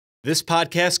This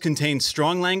podcast contains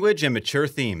strong language and mature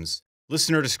themes.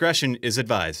 Listener discretion is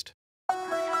advised.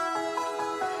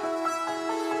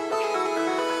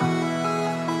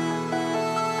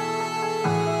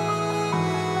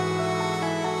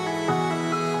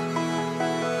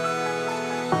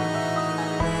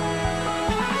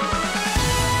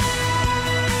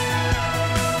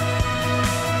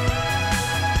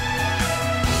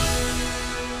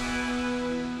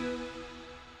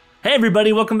 Hey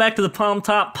everybody, welcome back to the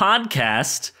Palmtop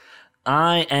podcast.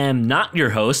 I am not your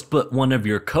host, but one of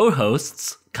your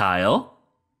co-hosts, Kyle.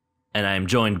 And I'm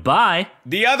joined by...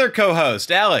 the other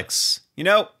co-host, Alex. You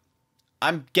know,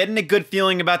 I'm getting a good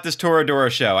feeling about this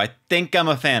Toradora show. I think I'm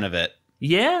a fan of it.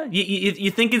 Yeah? You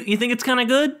think it's kind of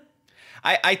good?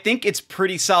 I think it's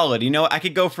pretty solid. You know, I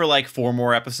could go for like 4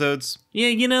 more episodes. Yeah,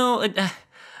 you know,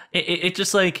 it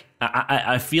just like...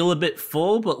 I feel a bit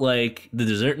full, but like the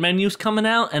dessert menu's coming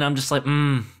out, and I'm just like,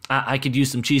 I could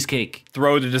use some cheesecake.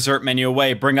 Throw the dessert menu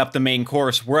away, bring up the main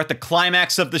course. We're at the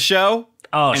climax of the show,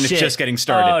 and shit. It's just getting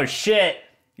started. Oh, shit.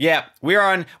 Yeah,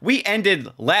 we ended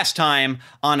last time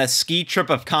on a ski trip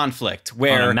of conflict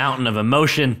where... on a mountain of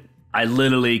emotion. I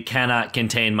literally cannot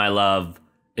contain my love.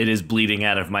 It is bleeding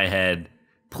out of my head.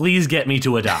 Please get me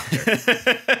to a doctor.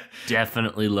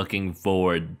 Definitely looking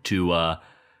forward to...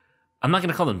 I'm not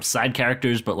gonna call them side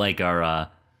characters, but like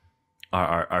our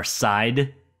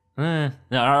side,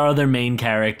 our other main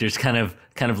characters, kind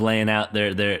of laying out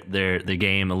their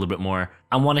game a little bit more.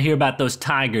 I want to hear about those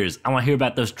tigers. I want to hear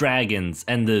about those dragons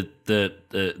and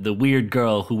the weird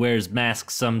girl who wears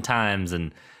masks sometimes,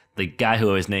 and the guy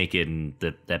who is naked, and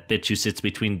that bitch who sits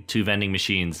between 2 vending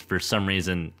machines for some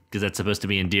reason, because that's supposed to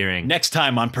be endearing. Next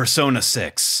time on Persona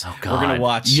 6, oh God, we're gonna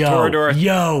watch Toradora.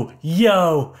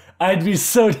 Toradora. I'd be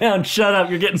so down. Shut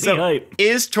up, you're getting me hype.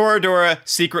 Is Toradora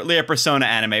secretly a Persona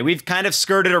anime? We've kind of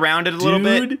skirted around it a little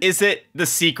bit. Is it the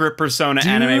secret Persona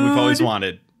anime we've always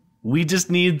wanted? We just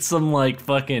need some like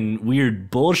fucking weird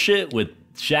bullshit with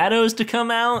shadows to come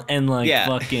out, and like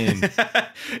fucking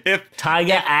if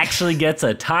Taiga actually gets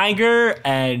a tiger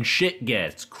and shit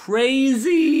gets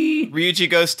crazy. Ryuji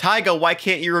goes, Taiga, why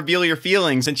can't you reveal your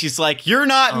feelings? And she's like, you're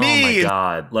not me. Oh my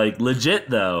God. Like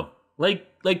legit though. Like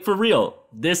for real.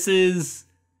 This is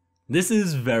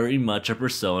very much a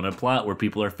Persona plot where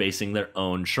people are facing their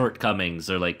own shortcomings,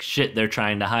 or like shit they're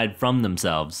trying to hide from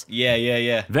themselves.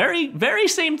 Yeah. Very, very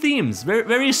same themes. Very,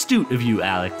 very astute of you,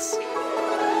 Alex.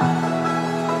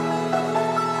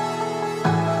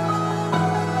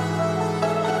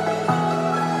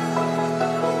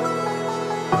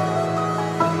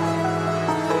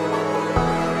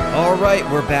 All right,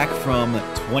 we're back from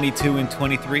 22 and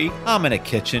 23. I'm in a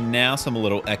kitchen now, so I'm a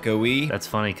little echoey. That's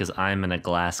funny because I'm in a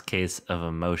glass case of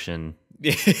emotion.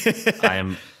 I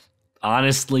am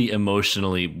honestly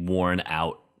emotionally worn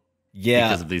out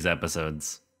because of these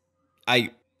episodes.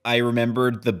 I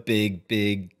remembered the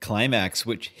big climax,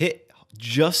 which hit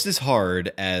just as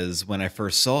hard as when I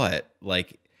first saw it.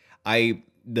 Like,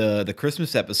 the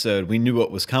Christmas episode, we knew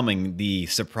what was coming. The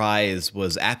surprise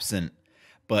was absent.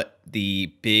 But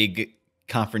the big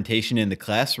confrontation in the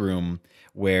classroom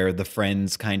where the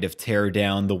friends kind of tear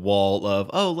down the wall of,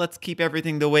 oh, let's keep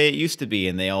everything the way it used to be,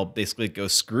 and they all basically go,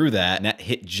 screw that, and that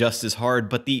hit just as hard.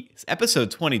 But the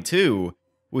episode 22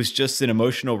 was just an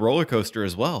emotional roller coaster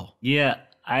as well. Yeah,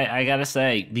 I gotta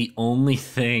say, the only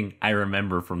thing I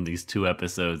remember from these 2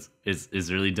 episodes is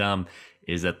really dumb,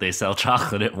 is that they sell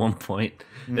chocolate at one point.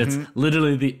 That's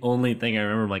literally the only thing I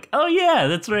remember. I'm like, oh yeah,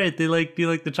 that's right. They like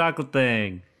the chocolate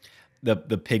thing. The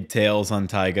pigtails on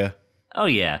Taiga. Oh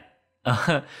yeah.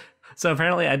 So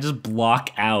apparently I just block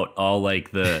out all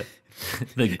like the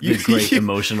great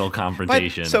emotional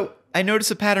confrontation. So I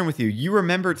notice a pattern with you. You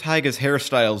remember Taiga's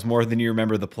hairstyles more than you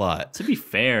remember the plot. To be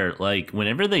fair, like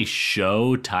whenever they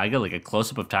show Taiga, like a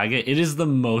close up of Taiga, it is the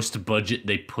most budget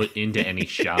they put into any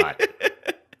shot.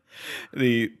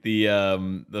 The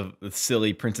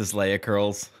silly Princess Leia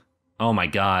curls. Oh my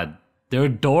God, they're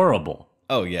adorable.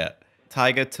 Oh yeah,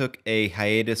 Taiga took a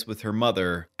hiatus with her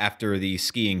mother after the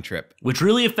skiing trip, which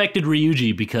really affected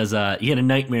Ryuji because he had a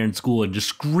nightmare in school and just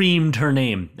screamed her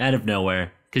name out of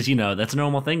nowhere. Because you know that's a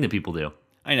normal thing that people do.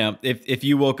 I know. If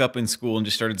you woke up in school and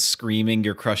just started screaming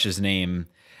your crush's name,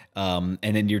 and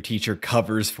then your teacher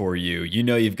covers for you, you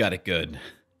know you've got it good.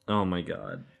 Oh my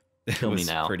God. Kill me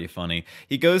now. Pretty funny.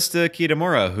 He goes to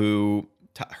Kitamura, who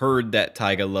heard that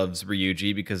Taiga loves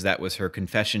Ryuji because that was her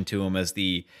confession to him as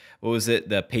the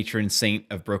patron saint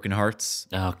of broken hearts.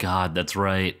 Oh God, that's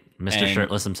right. Mr.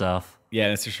 Shirtless himself.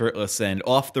 Yeah, Mr. Shirtless, and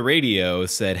off the radio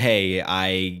said, hey,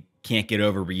 I can't get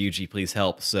over Ryuji, please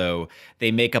help. So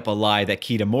they make up a lie that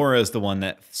Kitamura is the one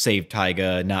that saved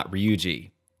Taiga, not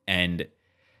Ryuji. And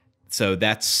So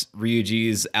that's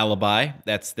Ryuji's alibi.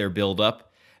 That's their build-up.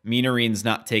 Minarin's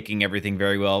not taking everything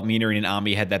very well. Minarin and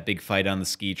Ami had that big fight on the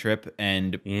ski trip,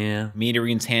 and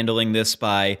Minarin's handling this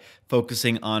by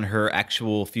focusing on her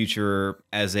actual future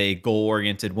as a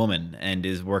goal-oriented woman and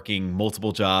is working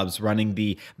multiple jobs, running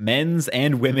the men's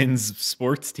and women's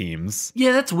sports teams.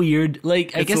 Yeah, that's weird.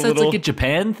 Like, I guess that's like a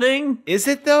Japan thing? Is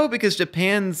it, though? Because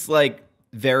Japan's, like,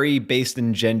 very based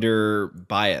in gender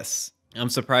bias. I'm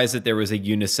surprised that there was a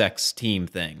unisex team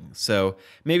thing. So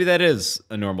maybe that is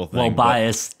a normal thing. Well,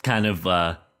 bias kind of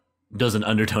does an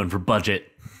undertone for budget.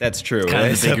 That's true. It's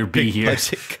kind of the bigger B here.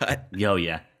 Budget cut. Yo,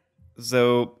 yeah.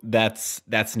 So that's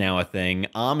now a thing.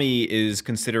 Ami is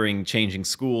considering changing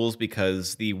schools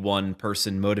because the one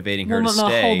person motivating her to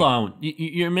stay. Hold on.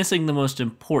 You're missing the most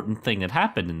important thing that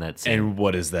happened in that scene. And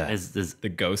what is that? The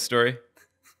ghost story?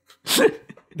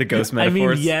 The ghost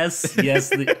metaphors? I mean,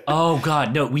 yes. Oh,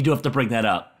 God, no, we do have to bring that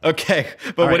up. Okay,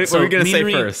 but what are we going to say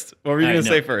first? What were you going to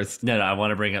say first? No, I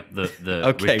want to bring up the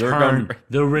okay,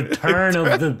 return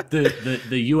of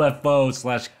the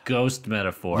UFO/ghost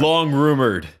metaphor. Long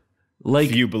rumored.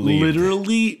 Like, you believe.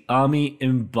 Literally, Ami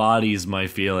embodies my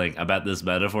feeling about this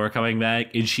metaphor coming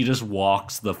back, and she just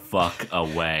walks the fuck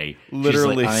away.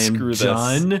 Literally, I am screw this.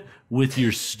 done with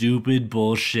your stupid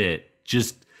bullshit.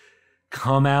 Just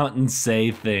come out and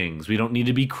say things. We don't need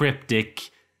to be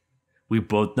cryptic. We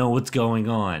both know what's going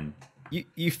on.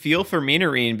 You feel for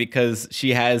Minarin because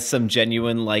she has some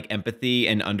genuine like empathy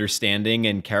and understanding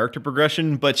and character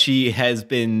progression, but she has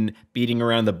been beating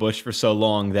around the bush for so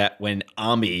long that when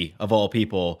Ami, of all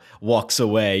people, walks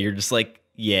away, you're just like,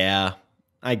 yeah,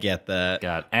 I get that.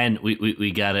 God, and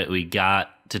we got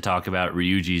to talk about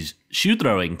Ryuji's shoe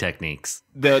throwing techniques.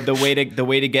 The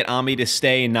way to get Ami to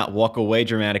stay and not walk away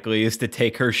dramatically is to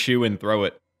take her shoe and throw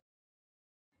it.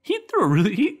 He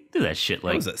did that shit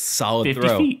like that was a solid 50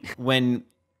 throw. feet. When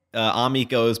Ami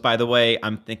goes, by the way,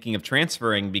 I'm thinking of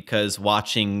transferring because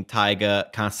watching Taiga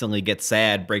constantly get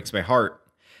sad breaks my heart.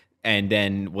 And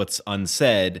then what's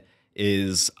unsaid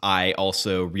is I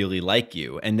also really like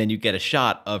you. And then you get a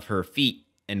shot of her feet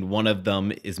and one of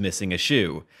them is missing a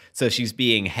shoe. So she's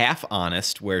being half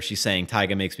honest, where she's saying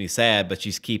Taiga makes me sad, but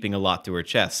she's keeping a lot to her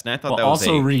chest. And I thought that was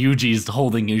also Ryuji's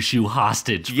holding his shoe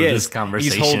hostage for this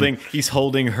conversation. He's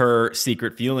holding her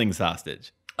secret feelings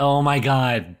hostage. Oh my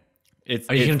God.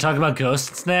 Are you going to talk about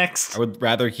ghosts next? I would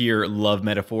rather hear love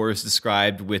metaphors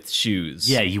described with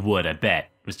shoes. Yeah, you would, I bet.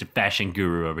 Mr. Fashion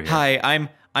Guru over here. Hi,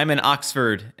 I'm in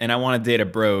Oxford, and I want to date a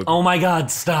brogue. Oh my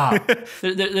God, stop.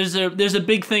 There's a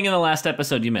big thing in the last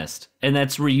episode you missed, and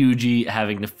that's Ryuji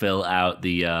having to fill out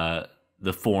the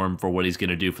form for what he's going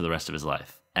to do for the rest of his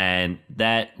life. And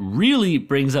that really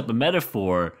brings up a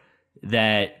metaphor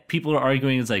that people are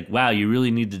arguing is like, wow, you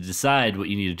really need to decide what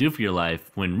you need to do for your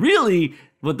life, when really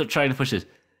what they're trying to push is,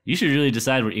 you should really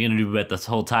decide what you're going to do about this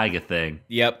whole Taiga thing.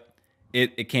 Yep.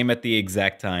 It came at the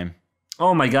exact time.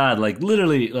 Oh my God, like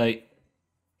literally, like,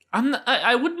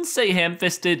 I wouldn't say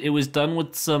ham-fisted. It was done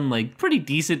with some like pretty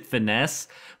decent finesse.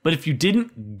 But if you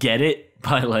didn't get it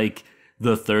by like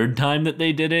the third time that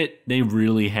they did it, they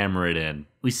really hammer it in.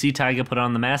 We see Taiga put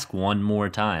on the mask one more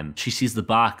time. She sees the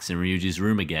box in Ryuji's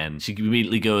room again. She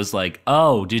immediately goes like,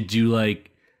 "Oh, did you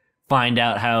like find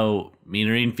out how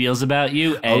Minarin feels about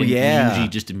you?" And Ryuji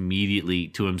just immediately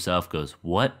to himself goes,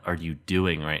 "What are you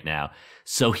doing right now?"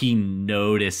 So he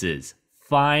notices.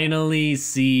 Finally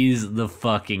sees the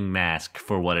fucking mask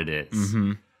for what it is.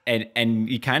 Mm-hmm. And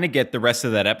you kind of get the rest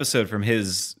of that episode from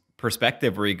his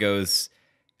perspective where he goes,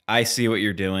 I see what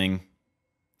you're doing.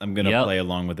 I'm going to play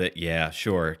along with it. Yeah,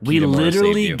 sure. We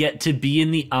literally get to be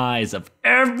in the eyes of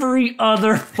every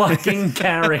other fucking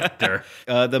character.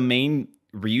 The main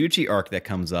Ryuji arc that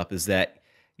comes up is that,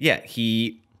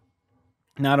 he,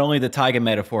 not only the Taiga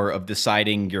metaphor of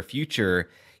deciding your future,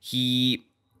 he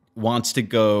wants to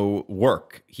go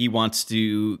work. He wants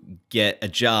to get a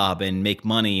job and make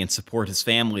money and support his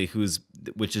family,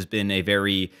 which has been a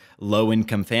very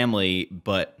low-income family.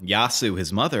 But Yasu,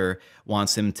 his mother,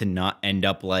 wants him to not end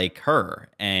up like her,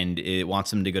 and it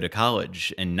wants him to go to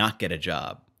college and not get a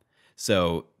job.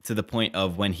 So to the point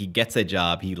of when he gets a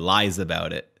job, he lies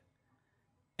about it.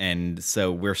 And so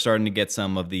we're starting to get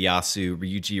some of the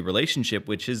Yasu-Ryuji relationship,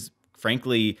 which is,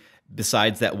 frankly,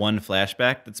 besides that one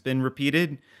flashback that's been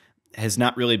repeated, has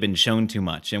not really been shown too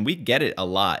much. And we get it a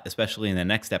lot, especially in the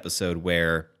next episode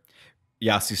where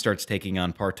Yasu starts taking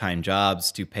on part-time jobs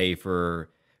to pay for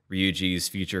Ryuji's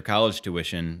future college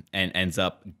tuition and ends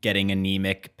up getting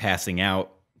anemic, passing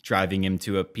out, driving him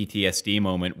to a PTSD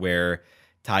moment where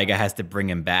Taiga has to bring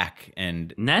him back.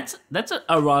 And that's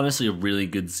honestly a really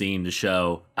good scene to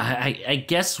show, I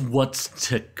guess, what's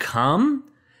to come.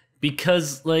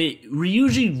 Because, like,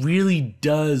 Ryuji really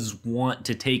does want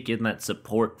to take in that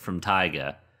support from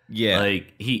Taiga. Yeah.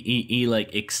 Like, he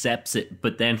like, accepts it,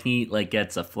 but then he, like,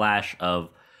 gets a flash of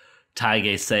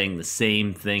Taiga saying the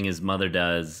same thing his mother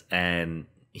does, and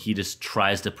he just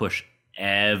tries to push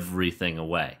everything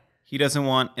away. He doesn't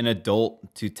want an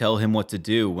adult to tell him what to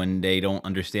do when they don't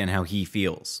understand how he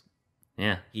feels.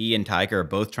 Yeah. He and Taiga are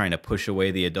both trying to push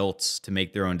away the adults to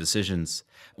make their own decisions.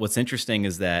 What's interesting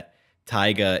is that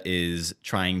Taiga is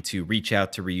trying to reach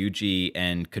out to Ryuji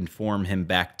and conform him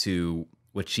back to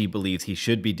what she believes he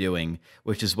should be doing,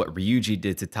 which is what Ryuji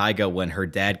did to Taiga when her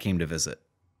dad came to visit.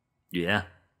 Yeah.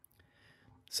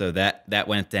 So that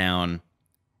went down.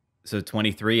 So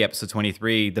episode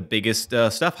 23, the biggest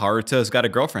stuff. Haruto's got a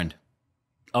girlfriend.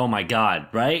 Oh my god,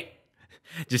 right?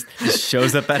 just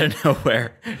shows up out of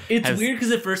nowhere. It's weird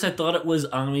because at first I thought it was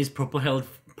Ami's purple-haired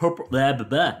friend.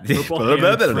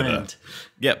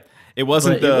 Yep. It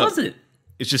wasn't. But it wasn't.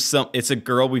 It's just it's a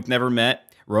girl we've never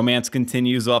met. Romance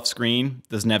continues off screen.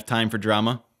 Doesn't have time for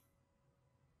drama.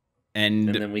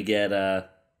 And then we get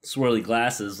swirly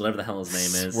glasses, whatever the hell his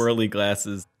name is. Swirly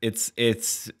glasses.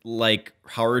 It's like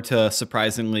Haruto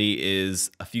surprisingly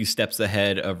is a few steps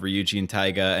ahead of Ryuji and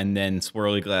Taiga, and then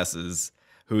swirly glasses,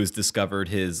 who's discovered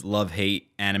his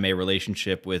love-hate anime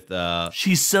relationship with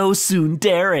she's so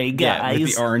tsundere, guys. Yeah,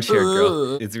 with the orange hair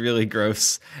girl. It's really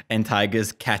gross. And Taiga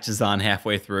catches on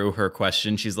halfway through her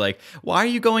question. She's like, "Why are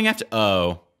you going after?"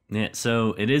 Oh, yeah.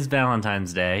 So it is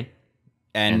Valentine's Day.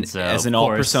 And so, as in all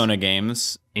Persona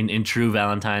games, in true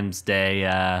Valentine's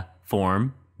Day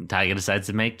form, Taiga decides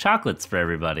to make chocolates for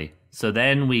everybody. So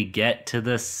then we get to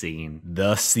the scene.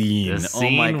 The scene oh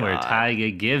my God. Where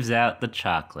Taiga gives out the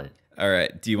chocolate. All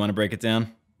right. Do you want to break it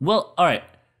down? Well, all right.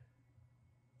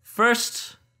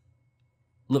 First,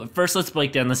 let's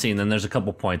break down the scene. Then there's a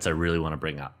couple points I really want to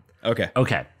bring up. Okay.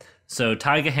 So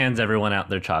Taiga hands everyone out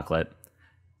their chocolate,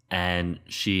 and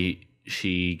she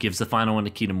gives the final one to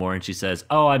Kitamura, and she says,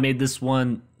 "Oh, I made this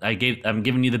one. I'm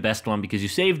giving you the best one because you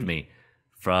saved me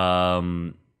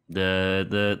from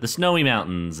the snowy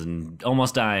mountains and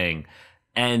almost dying."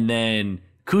 And then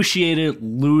Kushieda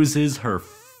loses her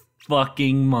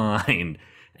fucking mind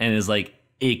and is like,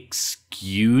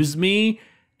 "Excuse me?"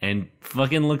 and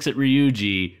fucking looks at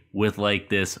Ryuji with like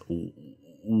this,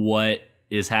 "What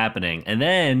is happening?" And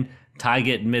then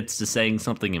Taiga admits to saying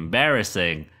something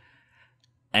embarrassing.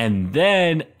 And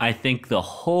then I think the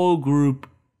whole group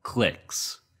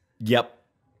clicks. Yep.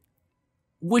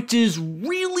 Which is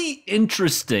really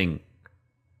interesting.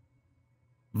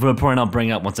 The point I'll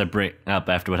bring up once I bring up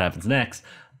after what happens next.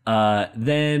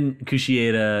 Then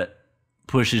Kushieda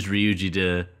pushes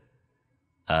Ryuji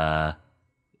to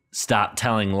stop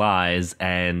telling lies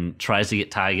and tries to get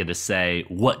Taiga to say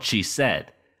what she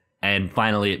said and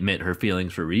finally admit her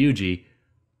feelings for Ryuji.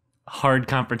 Hard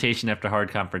confrontation after hard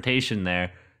confrontation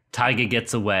there. Taiga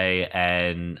gets away,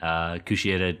 and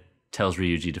Kushieda tells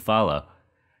Ryuji to follow.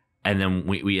 And then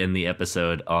we end the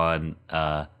episode on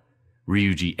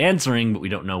Ryuji answering, but we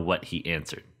don't know what he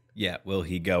answered. Yeah, will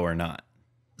he go or not?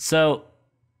 So,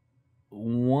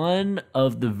 one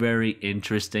of the very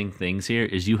interesting things here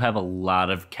is you have a lot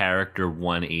of character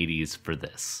 180s for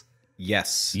this.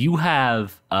 Yes. You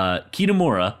have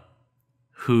Kitamura,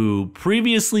 who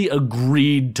previously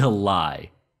agreed to lie.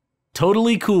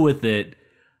 Totally cool with it.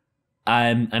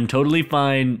 I'm totally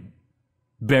fine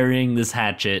burying this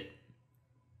hatchet.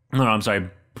 No, I'm sorry.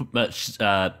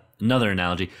 Another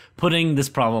analogy. Putting this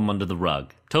problem under the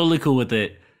rug. Totally cool with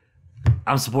it.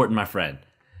 I'm supporting my friend.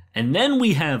 And then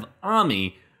we have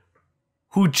Ami,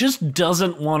 who just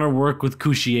doesn't want to work with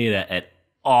Kushieda at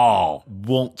all.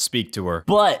 Won't speak to her.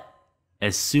 But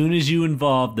as soon as you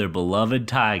involve their beloved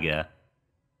Taiga,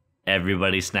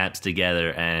 everybody snaps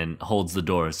together and holds the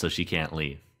door so she can't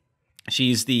leave.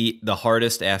 She's the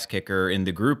hardest ass kicker in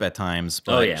the group at times,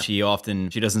 but she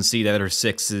doesn't see that her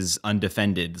 6 is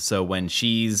undefended. So when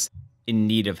she's in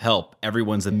need of help,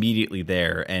 everyone's immediately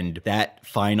there. And that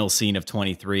final scene of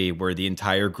 23 where the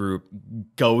entire group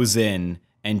goes in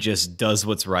and just does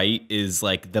what's right is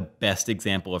like the best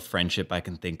example of friendship I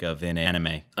can think of in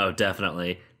anime. Oh,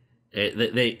 definitely.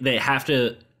 They have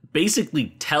to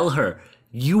basically tell her,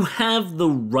 you have the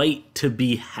right to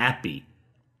be happy.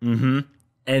 Mm-hmm.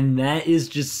 And that is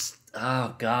just,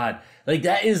 oh God. Like,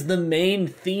 that is the main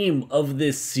theme of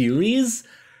this series.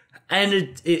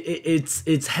 And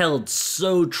it's held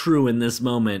so true in this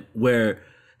moment where,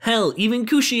 hell, even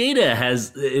Kushieda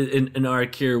has an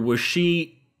arc here where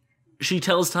she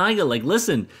tells Taiga, like,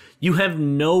 listen, you have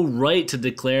no right to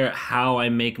declare how I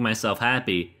make myself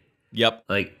happy. Yep.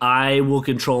 Like, I will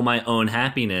control my own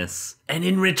happiness. And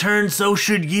in return, so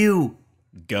should you.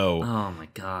 go. Oh my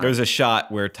God. There's a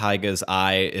shot where Taiga's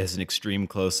eye is an extreme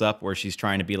close-up where she's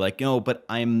trying to be like, no, but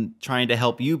I'm trying to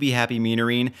help you be happy,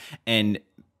 Minori. And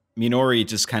Minori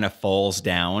just kind of falls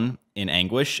down in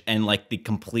anguish, and like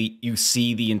you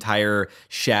see the entire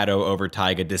shadow over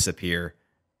Taiga disappear.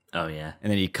 Oh yeah.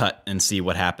 And then you cut and see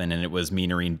what happened, and it was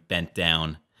Minori bent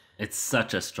down. It's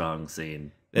such a strong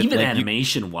scene. Even like,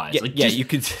 animation-wise. You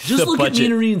could just look at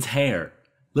Minori's hair.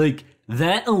 Like,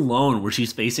 that alone, where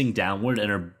she's facing downward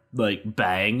and her, like,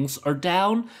 bangs are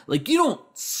down. Like, you don't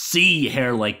see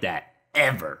hair like that,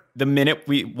 ever. The minute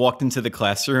we walked into the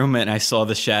classroom and I saw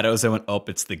the shadows, I went, oh,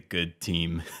 it's the good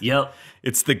team. Yep.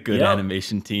 It's the good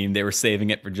animation team. They were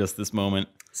saving it for just this moment.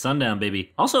 Sundown,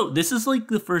 baby. Also, this is, like,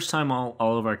 the first time all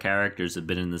of our characters have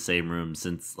been in the same room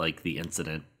since, like, the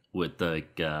incident with,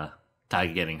 like,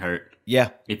 Taiga getting hurt.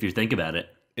 Yeah. If you think about it.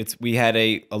 We had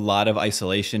a lot of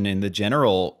isolation in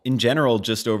general,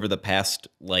 just over the past,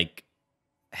 like,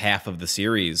 half of the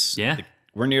series. Yeah.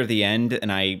 We're near the end,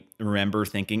 and I remember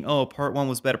thinking, oh, part 1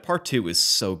 was better. Part 2 is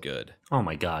so good. Oh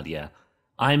my God, yeah.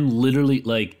 I'm literally,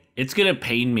 like, it's going to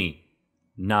pain me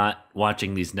not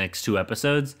watching these next 2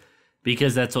 episodes,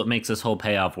 because that's what makes this whole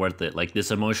payoff worth it. Like, this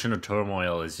emotional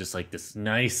turmoil is just like this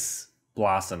nice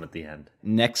blossom at the end.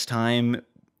 Next time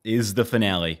is the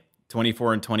finale.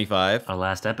 24 and 25. Our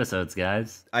last episodes,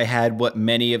 guys. I had what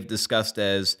many have discussed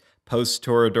as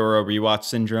post-Toradora rewatch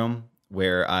syndrome,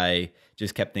 where I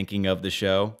just kept thinking of the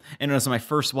show. And it was my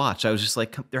first watch. I was just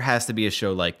like, there has to be a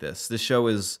show like this. This show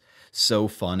is so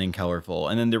fun and colorful.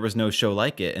 And then there was no show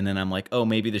like it. And then I'm like, oh,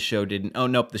 maybe the show didn't. Oh,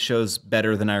 nope, the show's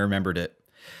better than I remembered it.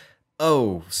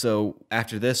 Oh, so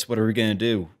after this, what are we going to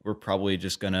do? We're probably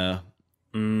just going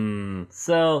to...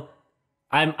 So...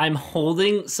 I'm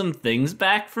holding some things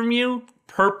back from you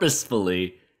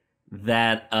purposefully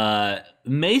that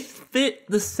may fit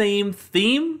the same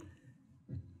theme,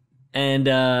 and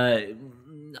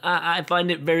I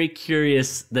find it very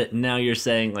curious that now you're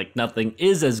saying like nothing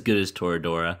is as good as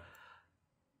Toradora,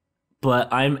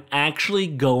 but I'm actually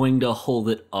going to hold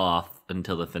it off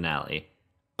until the finale.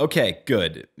 Okay,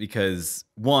 good, because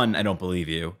 1, I don't believe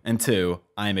you, and 2,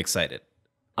 I'm excited.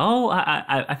 Oh,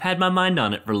 I've had my mind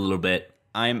on it for a little bit.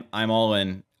 I'm all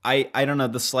in. I don't know,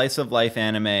 the slice of life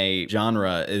anime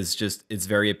genre is just, it's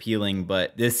very appealing,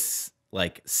 but this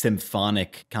like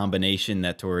symphonic combination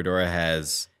that Toradora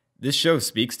has, this show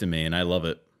speaks to me and I love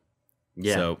it.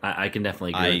 Yeah, so I can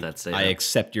definitely agree with that statement. I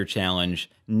accept your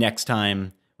challenge. Next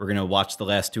time, we're going to watch the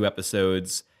last 2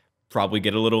 episodes, probably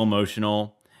get a little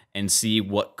emotional, and see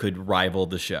what could rival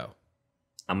the show.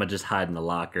 I'm going to just hide in the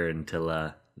locker until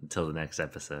the next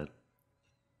episode.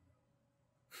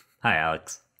 Hi,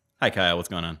 Alex. Hi, Kyle. What's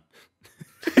going on?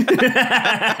 We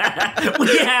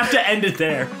have to end it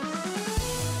there.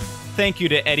 Thank you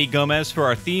to Eddie Gomez for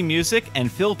our theme music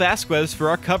and Phil Vasquez for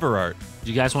our cover art.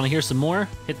 Do you guys want to hear some more?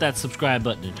 Hit that subscribe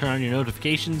button and turn on your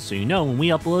notifications so you know when we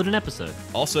upload an episode.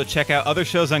 Also, check out other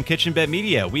shows on Kitchen Bed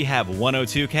Media. We have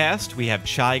 102 Cast, we have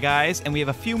Shy Guys, and we have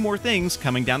a few more things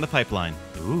coming down the pipeline.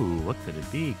 Ooh, what could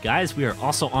it be? Guys, we are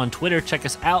also on Twitter. Check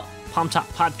us out. Palmtop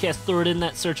Podcast. Throw it in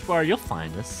that search bar. You'll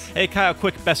find us. Hey, Kyle,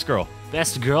 quick, best girl.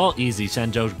 Best girl? Easy.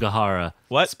 Sanjo Gahara.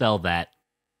 What? Spell that.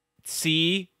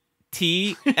 CTS.